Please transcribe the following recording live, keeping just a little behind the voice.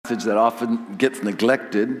passage that often gets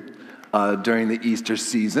neglected during the Easter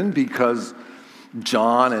season because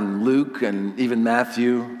John and Luke and even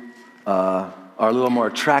Matthew are a little more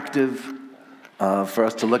attractive for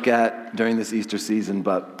us to look at during this Easter season.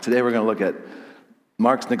 But today we're going to look at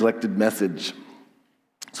Mark's neglected message.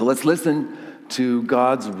 So let's listen to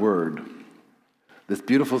God's word. This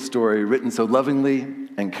beautiful story written so lovingly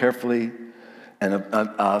and carefully and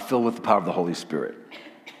filled with the power of the Holy Spirit.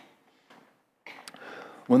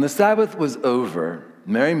 When the Sabbath was over,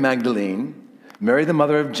 Mary Magdalene, Mary the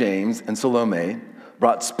mother of James, and Salome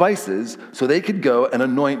brought spices so they could go and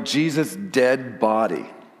anoint Jesus' dead body.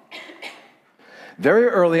 Very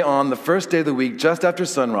early on, the first day of the week, just after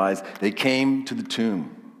sunrise, they came to the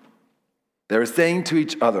tomb. They were saying to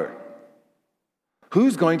each other,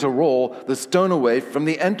 "Who's going to roll the stone away from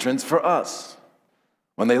the entrance for us?"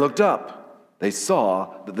 When they looked up, they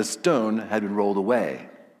saw that the stone had been rolled away,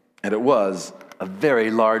 and it was a very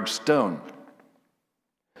large stone.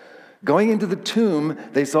 Going into the tomb,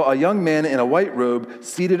 they saw a young man in a white robe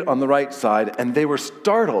seated on the right side, and they were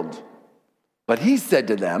startled. But he said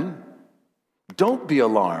to them, "Don't be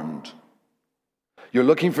alarmed. You're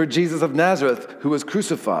looking for Jesus of Nazareth, who was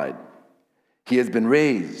crucified. He has been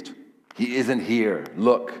raised. He isn't here.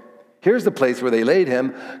 Look, here's the place where they laid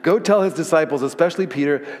him. Go tell his disciples, especially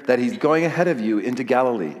Peter, that he's going ahead of you into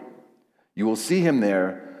Galilee. You will see him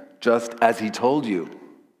there, just as he told you."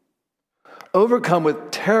 Overcome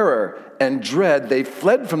with terror and dread, they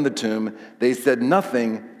fled from the tomb. They said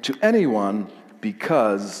nothing to anyone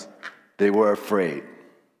because they were afraid.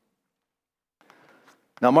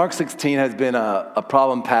 Now, Mark 16 has been a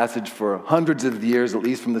problem passage for hundreds of years, at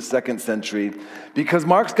least from the 2nd century, because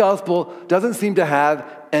Mark's gospel doesn't seem to have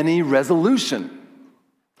any resolution.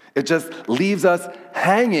 It just leaves us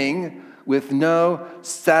hanging with no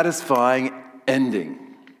satisfying ending.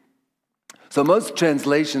 So most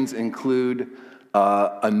translations include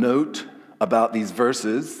a note about these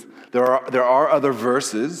verses. There are other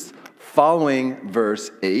verses following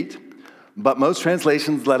verse 8, but most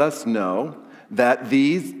translations let us know that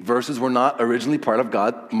these verses were not originally part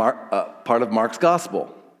of Mark's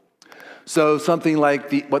gospel. So something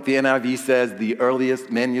like what the NIV says, the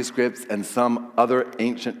earliest manuscripts and some other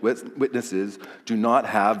ancient witnesses do not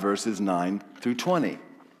have verses 9 through 20.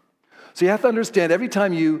 So you have to understand, every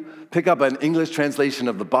time you pick up an English translation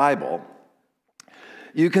of the Bible,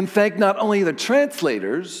 you can thank not only the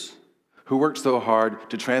translators who worked so hard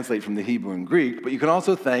to translate from the Hebrew and Greek, but you can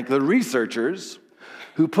also thank the researchers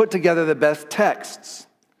who put together the best texts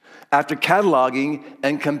after cataloging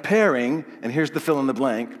and comparing, and here's the fill in the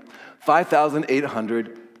blank,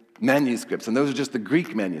 5,800 manuscripts, and those are just the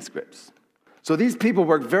Greek manuscripts. So these people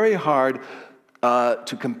worked very hard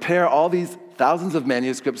to compare all these thousands of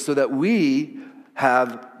manuscripts so that we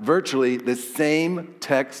have virtually the same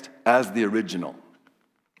text as the original.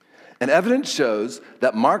 And evidence shows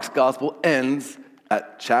that Mark's gospel ends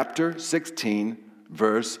at chapter 16,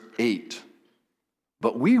 verse 8.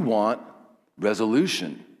 But we want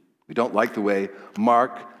resolution. We don't like the way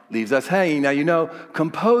Mark leaves us hanging. Now, you know,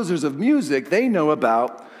 composers of music, they know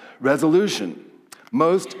about resolution.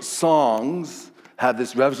 Most songs have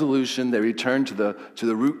this resolution. They return to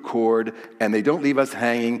the root chord, and they don't leave us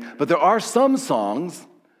hanging. But there are some songs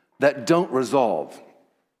that don't resolve.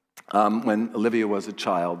 When Olivia was a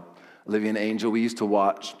child, Olivia and Angel, we used to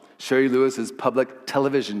watch Sherry Lewis's public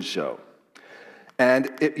television show.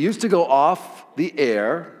 And it used to go off the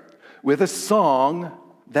air with a song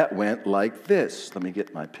that went like this. Let me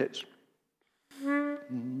get my pitch.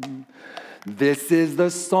 This is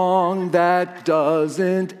the song that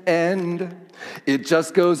doesn't end. It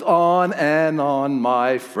just goes on and on,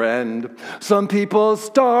 my friend. Some people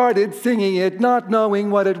started singing it not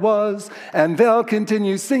knowing what it was, and they'll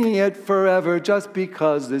continue singing it forever just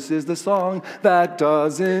because this is the song that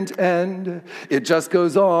doesn't end. It just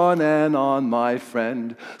goes on and on, my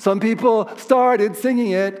friend. Some people started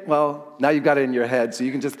singing it. Well, now you've got it in your head, so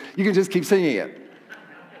you can just keep singing it.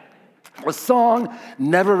 A song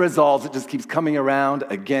never resolves. It just keeps coming around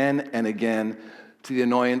again and again, to the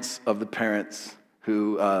annoyance of the parents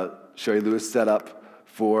who Sherry Lewis set up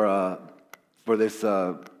for this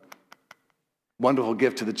wonderful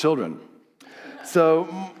gift to the children. So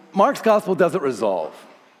Mark's gospel doesn't resolve.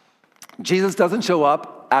 Jesus doesn't show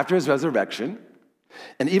up after his resurrection.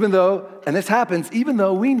 And this happens even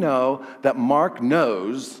though we know that Mark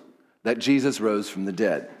knows that Jesus rose from the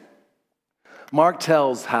dead. Mark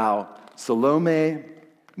tells how Salome,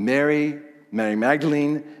 Mary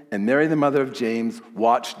Magdalene, and Mary, the mother of James,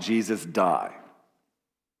 watched Jesus die.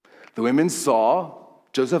 The women saw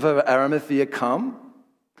Joseph of Arimathea come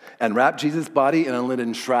and wrap Jesus' body in a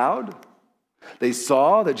linen shroud. They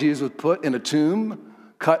saw that Jesus was put in a tomb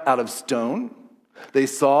cut out of stone. They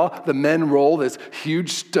saw the men roll this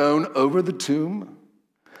huge stone over the tomb.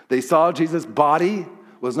 They saw Jesus' body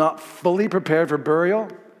was not fully prepared for burial,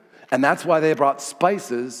 and that's why they brought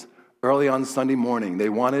spices early on Sunday morning. They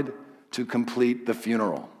wanted to complete the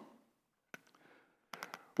funeral.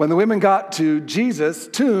 When the women got to Jesus'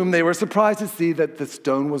 tomb, they were surprised to see that the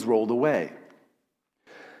stone was rolled away.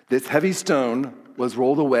 This heavy stone was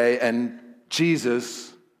rolled away, and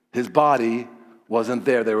Jesus, his body, wasn't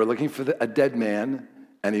there. They were looking for a dead man,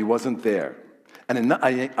 and he wasn't there. And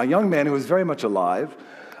a young man who was very much alive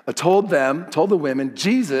told the women,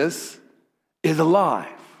 Jesus is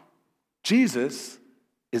alive. Jesus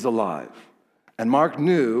is alive. And Mark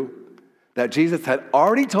knew that Jesus had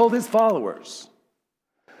already told his followers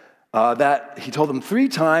that he told them 3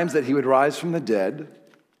 times that he would rise from the dead.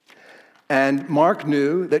 And Mark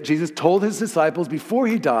knew that Jesus told his disciples before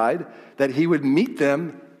he died that he would meet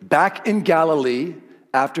them back in Galilee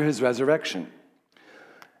after his resurrection.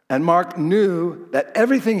 And Mark knew that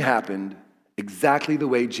everything happened exactly the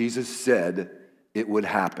way Jesus said it would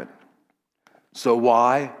happen. So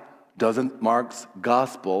why doesn't Mark's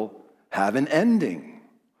gospel have an ending?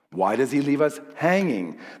 Why does he leave us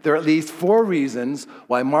hanging? There are at least 4 reasons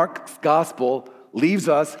why Mark's gospel leaves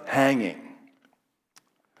us hanging.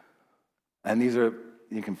 And these are,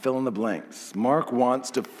 you can fill in the blanks. Mark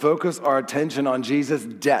wants to focus our attention on Jesus'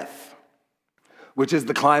 death, which is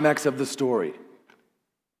the climax of the story.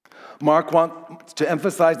 Mark wants to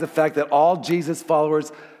emphasize the fact that all Jesus'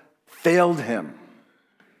 followers failed him.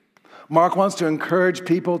 Mark wants to encourage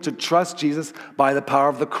people to trust Jesus by the power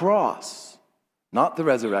of the cross, not the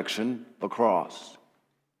resurrection, the cross.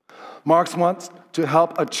 Mark wants to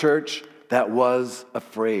help a church that was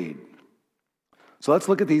afraid. So let's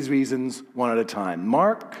look at these reasons one at a time.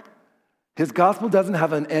 Mark, his gospel doesn't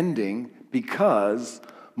have an ending because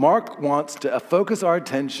Mark wants to focus our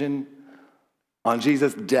attention on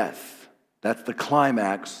Jesus' death. That's the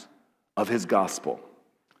climax of his gospel.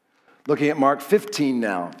 Looking at Mark 15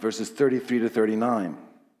 now, verses 33 to 39.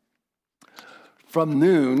 From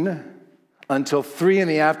noon until 3 in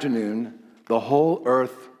the afternoon, the whole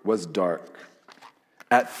earth was dark.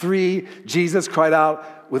 At 3, Jesus cried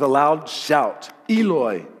out with a loud shout,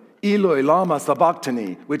 Eloi, Eloi, lama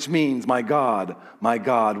sabachthani, which means, my God,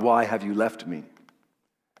 why have you left me?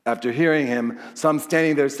 After hearing him, some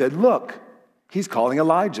standing there said, look, he's calling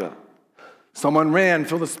Elijah. Someone ran,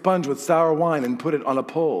 filled a sponge with sour wine, and put it on a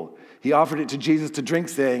pole. He offered it to Jesus to drink,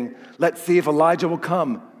 saying, let's see if Elijah will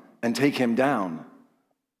come and take him down.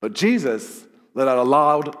 But Jesus let out a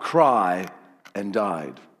loud cry and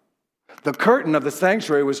died. The curtain of the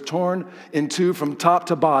sanctuary was torn in 2 from top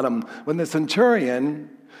to bottom. When the centurion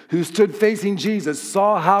who stood facing Jesus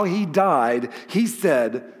saw how he died, he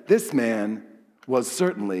said, this man was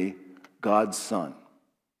certainly God's son.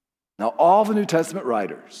 Now, all the New Testament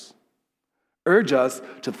writers urge us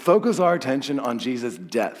to focus our attention on Jesus'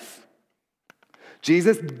 death.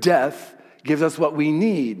 Jesus' death gives us what we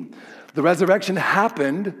need. The resurrection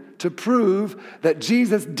happened to prove that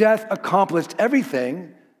Jesus' death accomplished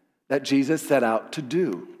everything that Jesus set out to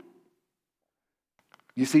do.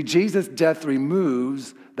 You see, Jesus' death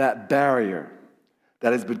removes that barrier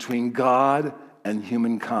that is between God and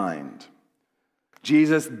humankind.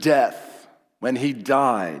 Jesus' death, when he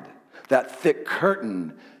died, that thick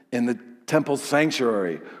curtain in the temple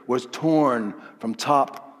sanctuary was torn from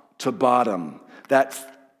top to bottom. That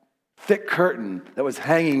thick curtain that was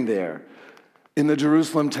hanging there in the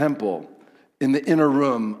Jerusalem temple, in the inner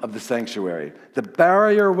room of the sanctuary. The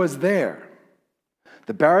barrier was there.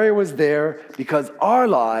 The barrier was there because our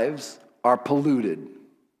lives are polluted.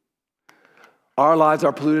 Our lives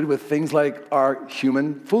are polluted with things like our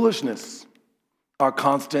human foolishness, our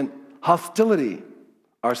constant hostility,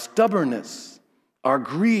 our stubbornness, our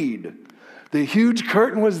greed. The huge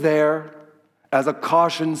curtain was there as a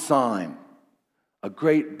caution sign, a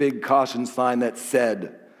great big caution sign that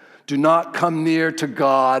said, do not come near to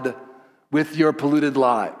God with your polluted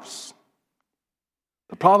lives.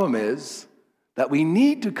 The problem is that we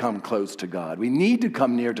need to come close to God. We need to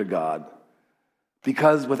come near to God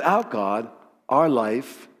because without God, our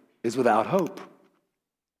life is without hope.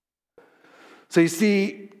 So you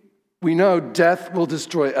see, we know death will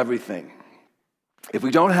destroy everything. If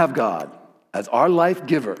we don't have God as our life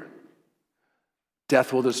giver,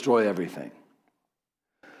 death will destroy everything.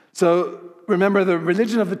 So remember, the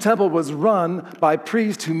religion of the temple was run by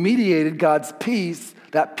priests who mediated God's peace,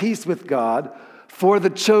 that peace with God, for the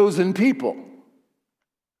chosen people.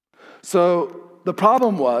 So the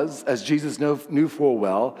problem was, as Jesus knew full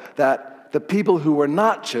well, that the people who were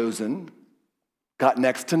not chosen got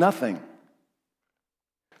next to nothing.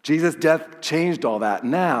 Jesus' death changed all that.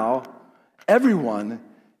 Now, everyone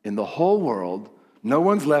in the whole world, no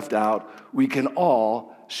one's left out, we can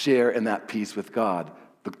all share in that peace with God.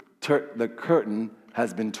 The curtain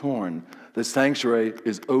has been torn. The sanctuary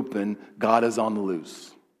is open. God is on the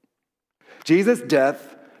loose. Jesus'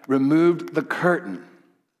 death removed the curtain.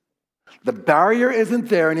 The barrier isn't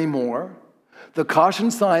there anymore. The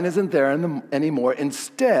caution sign isn't there anymore.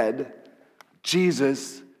 Instead,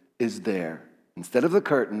 Jesus is there. Instead of the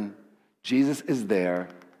curtain, Jesus is there,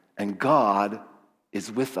 and God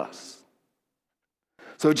is with us.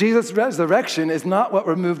 So Jesus' resurrection is not what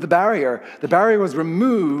removed the barrier. The barrier was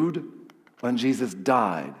removed when Jesus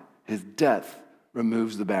died. His death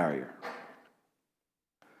removes the barrier.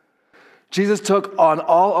 Jesus took on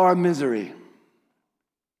all our misery.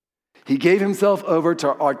 He gave himself over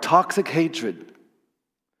to our toxic hatred.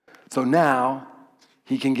 So now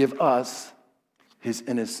he can give us his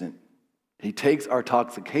innocent. He takes our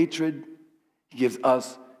toxic hatred. He gives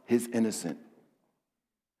us his innocent.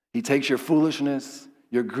 He takes your foolishness,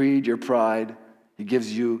 your greed, your pride. He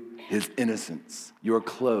gives you his innocence. You are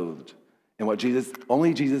clothed in what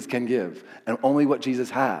only Jesus can give, and only what Jesus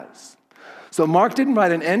has. So Mark didn't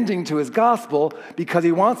write an ending to his gospel because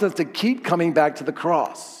he wants us to keep coming back to the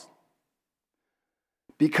cross.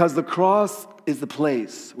 Because the cross is the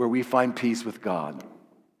place where we find peace with God.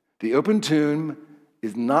 The open tomb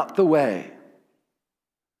is not the way.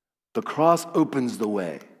 The cross opens the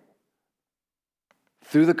way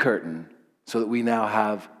through the curtain so that we now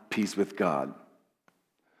have peace with God.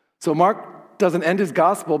 So Mark doesn't end his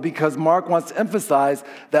gospel because Mark wants to emphasize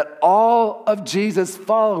that all of Jesus'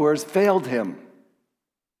 followers failed him.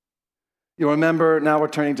 You'll remember, now we're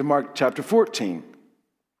turning to Mark chapter 14.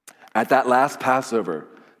 At that last Passover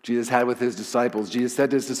Jesus had with his disciples, Jesus said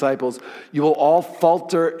to his disciples, "You will all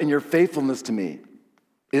falter in your faithfulness to me.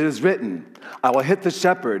 It is written, I will hit the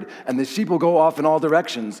shepherd, and the sheep will go off in all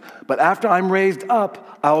directions. But after I'm raised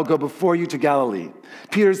up, I will go before you to Galilee."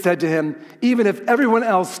 Peter said to him, "Even if everyone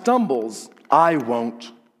else stumbles, I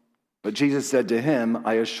won't." But Jesus said to him,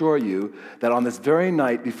 "I assure you that on this very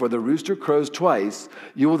night, before the rooster crows twice,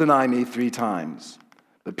 you will deny me 3 times."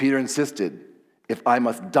 But Peter insisted, "If I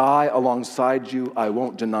must die alongside you, I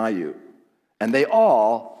won't deny you." And they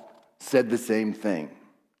all said the same thing.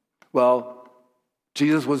 Well,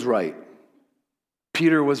 Jesus was right.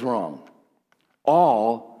 Peter was wrong.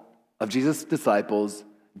 All of Jesus' disciples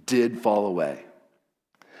did fall away.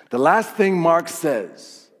 The last thing Mark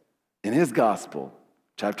says in his gospel,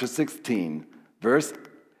 chapter 16, verse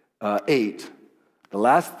 8, the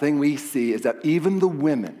last thing we see is that even the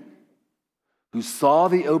women who saw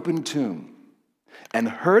the open tomb and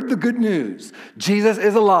heard the good news, Jesus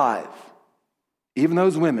is alive, even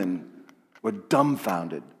those women were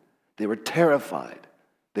dumbfounded. They were terrified.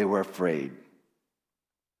 They were afraid.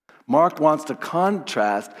 Mark wants to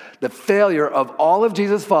contrast the failure of all of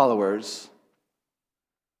Jesus' followers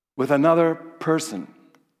with another person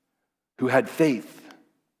who had faith,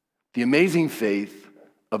 the amazing faith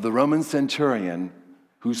of the Roman centurion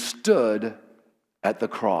who stood at the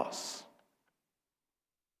cross.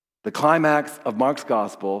 The climax of Mark's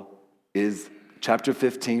gospel is chapter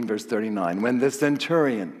 15, verse 39, when the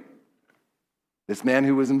centurion, this man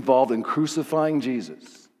who was involved in crucifying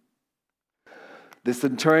Jesus, the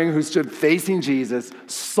centurion who stood facing Jesus,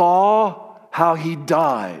 saw how he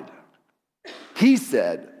died. He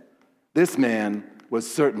said, this man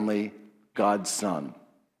was certainly God's son.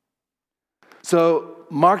 So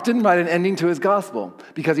Mark didn't write an ending to his gospel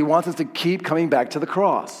because he wants us to keep coming back to the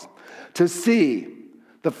cross, to see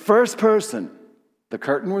the first person, the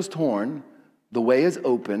curtain was torn, the way is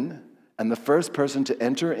open, and the first person to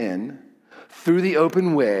enter in through the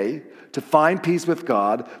open way to find peace with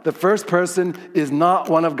God, the first person is not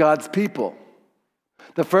one of God's people.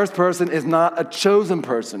 The first person is not a chosen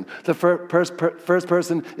person. The first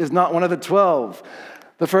person is not one of the 12.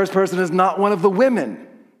 The first person is not one of the women.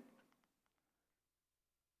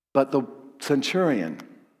 But the centurion,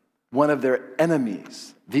 one of their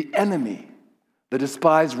enemies, the enemy, the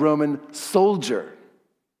despised Roman soldier,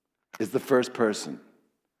 is the first person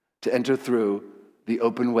to enter through the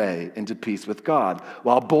open way into peace with God.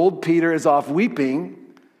 While bold Peter is off weeping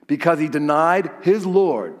because he denied his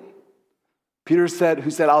Lord. Peter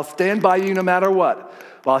who said, "I'll stand by you no matter what."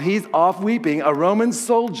 While he's off weeping, a Roman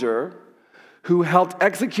soldier who helped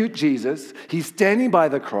execute Jesus, he's standing by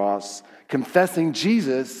the cross, confessing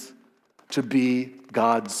Jesus to be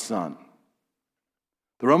God's son.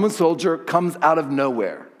 The Roman soldier comes out of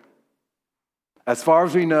nowhere. As far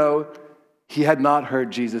as we know, he had not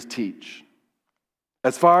heard Jesus teach.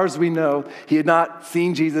 As far as we know, he had not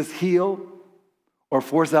seen Jesus heal or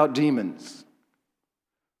force out demons.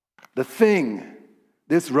 The thing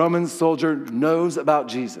this Roman soldier knows about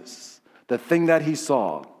Jesus, the thing that he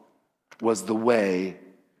saw, was the way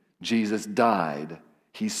Jesus died.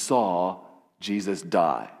 He saw Jesus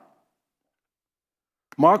die.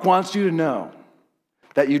 Mark wants you to know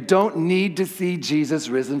that you don't need to see Jesus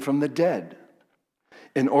risen from the dead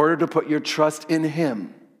in order to put your trust in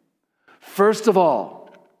him. First of all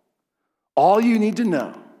you need to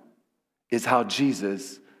know is how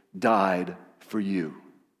Jesus died for you.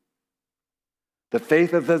 The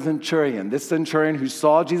faith of the centurion, this centurion who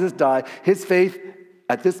saw Jesus die, his faith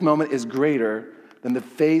at this moment is greater than the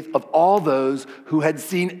faith of all those who had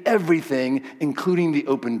seen everything, including the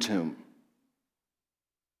open tomb.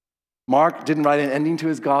 Mark didn't write an ending to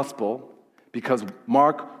his gospel because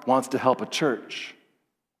Mark wants to help a church.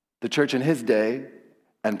 The church in his day,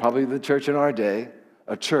 and probably the church in our day,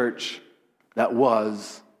 a church that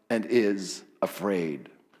was and is afraid.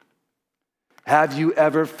 Have you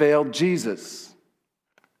ever failed Jesus?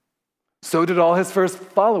 So did all his first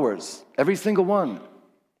followers, every single one.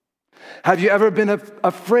 Have you ever been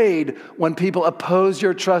afraid when people oppose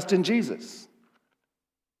your trust in Jesus?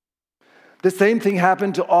 The same thing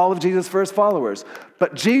happened to all of Jesus' first followers,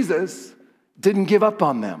 but Jesus didn't give up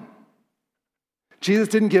on them. Jesus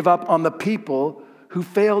didn't give up on the people who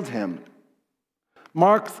failed him.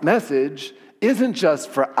 Mark's message isn't just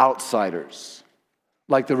for outsiders,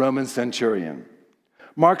 like the Roman centurion.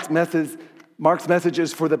 Mark's message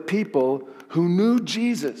is for the people who knew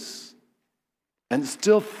Jesus and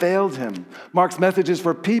still failed him. Mark's message is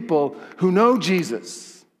for people who know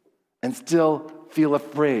Jesus and still feel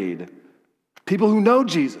afraid. People who know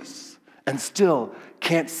Jesus and still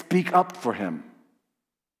can't speak up for him.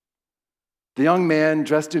 The young man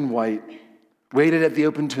dressed in white waited at the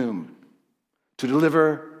open tomb to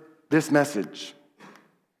deliver this message.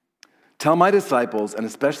 Tell my disciples, and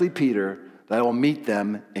especially Peter, that I will meet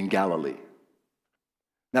them in Galilee.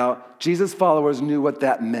 Now, Jesus' followers knew what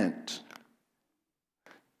that meant.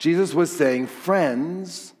 Jesus was saying,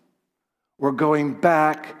 friends, we're going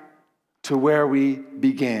back to where we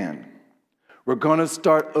began. We're going to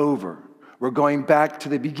start over. We're going back to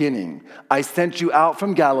the beginning. I sent you out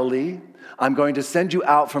from Galilee. I'm going to send you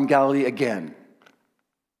out from Galilee again.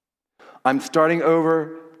 I'm starting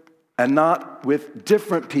over, and not with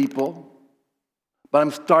different people, but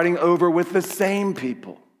I'm starting over with the same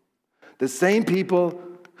people. The same people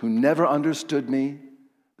who never understood me,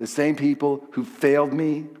 the same people who failed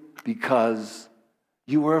me because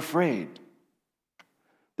you were afraid.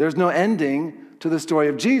 There's no ending to the story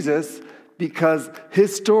of Jesus because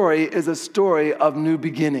his story is a story of new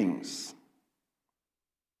beginnings.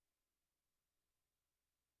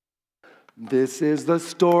 This is the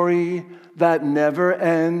story that never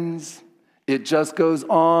ends. It just goes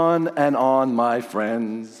on and on, my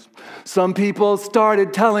friends. Some people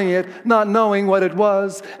started telling it, not knowing what it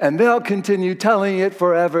was, and they'll continue telling it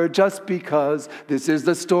forever just because this is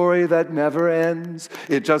the story that never ends.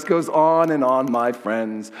 It just goes on and on, my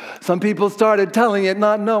friends. Some people started telling it,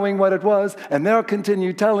 not knowing what it was, and they'll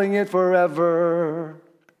continue telling it forever.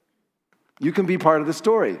 You can be part of the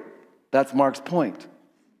story. That's Mark's point.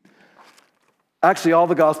 Actually, all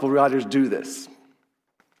the gospel writers do this.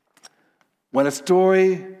 When a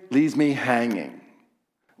story leaves me hanging,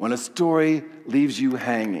 when a story leaves you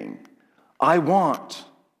hanging, I'm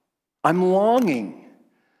longing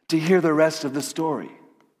to hear the rest of the story.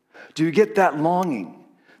 Do you get that longing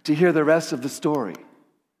to hear the rest of the story?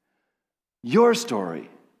 Your story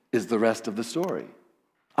is the rest of the story.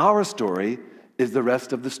 Our story is the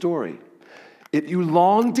rest of the story. If you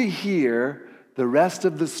long to hear the rest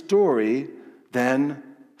of the story, then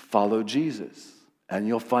follow Jesus. And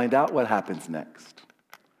you'll find out what happens next.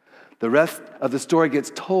 The rest of the story gets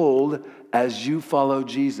told as you follow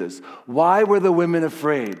Jesus. Why were the women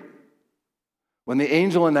afraid when the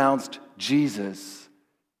angel announced Jesus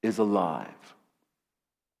is alive?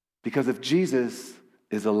 Because if Jesus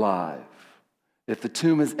is alive, if the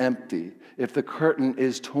tomb is empty, if the curtain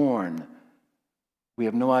is torn, we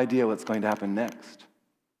have no idea what's going to happen next.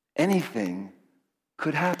 Anything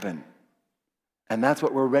could happen. And that's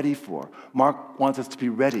what we're ready for. Mark wants us to be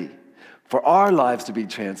ready for our lives to be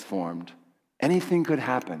transformed. Anything could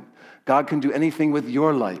happen. God can do anything with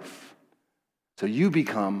your life. So you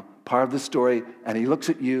become part of the story, and he looks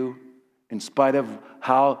at you in spite of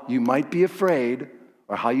how you might be afraid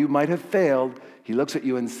or how you might have failed. He looks at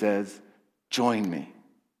you and says, join me.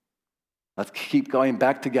 Let's keep going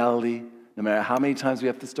back to Galilee. No matter how many times we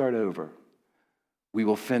have to start over, we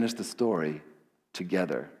will finish the story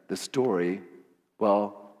together. The story,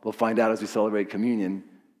 well, we'll find out as we celebrate communion,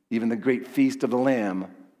 even the great feast of the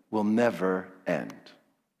Lamb will never end.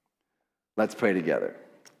 Let's pray together.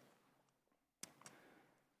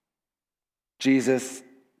 Jesus,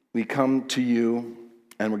 we come to you,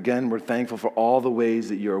 and again, we're thankful for all the ways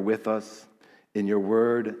that you are with us in your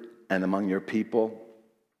word and among your people.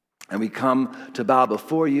 And we come to bow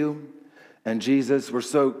before you. And Jesus, we're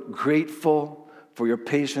so grateful for your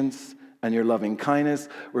patience and your loving kindness.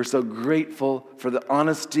 We're so grateful for the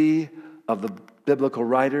honesty of the biblical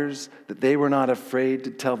writers, that they were not afraid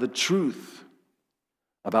to tell the truth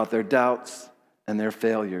about their doubts and their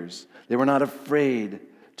failures. They were not afraid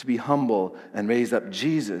to be humble and raise up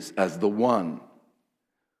Jesus as the one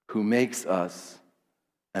who makes us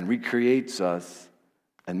and recreates us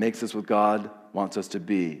and makes us what God wants us to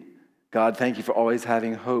be. God, thank you for always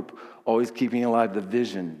having hope, always keeping alive the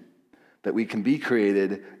vision that we can be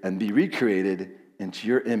created and be recreated into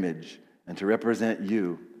your image and to represent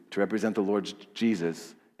you, to represent the Lord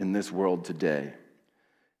Jesus in this world today.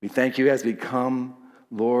 We thank you as we come,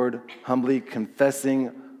 Lord, humbly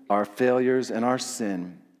confessing our failures and our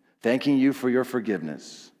sin, thanking you for your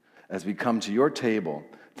forgiveness. As we come to your table,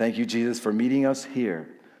 thank you, Jesus, for meeting us here,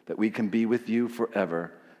 that we can be with you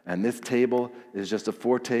forever. And this table is just a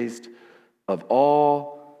foretaste of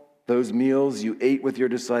all those meals you ate with your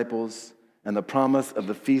disciples and the promise of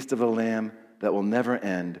the feast of the Lamb that will never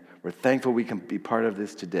end. We're thankful we can be part of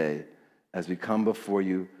this today as we come before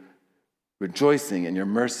you, rejoicing in your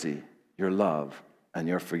mercy, your love, and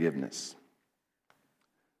your forgiveness.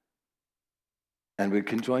 And we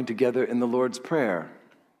can join together in the Lord's Prayer.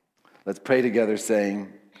 Let's pray together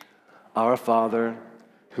saying, Our Father,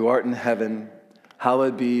 who art in heaven,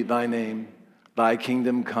 hallowed be thy name. Thy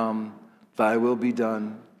kingdom come, thy will be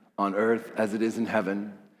done, on earth as it is in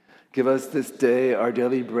heaven. Give us this day our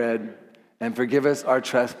daily bread, and forgive us our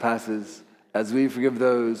trespasses, as we forgive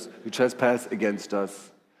those who trespass against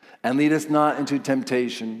us. And lead us not into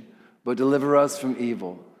temptation, but deliver us from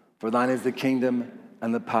evil. For thine is the kingdom,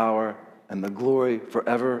 and the power, and the glory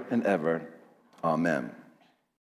forever and ever. Amen.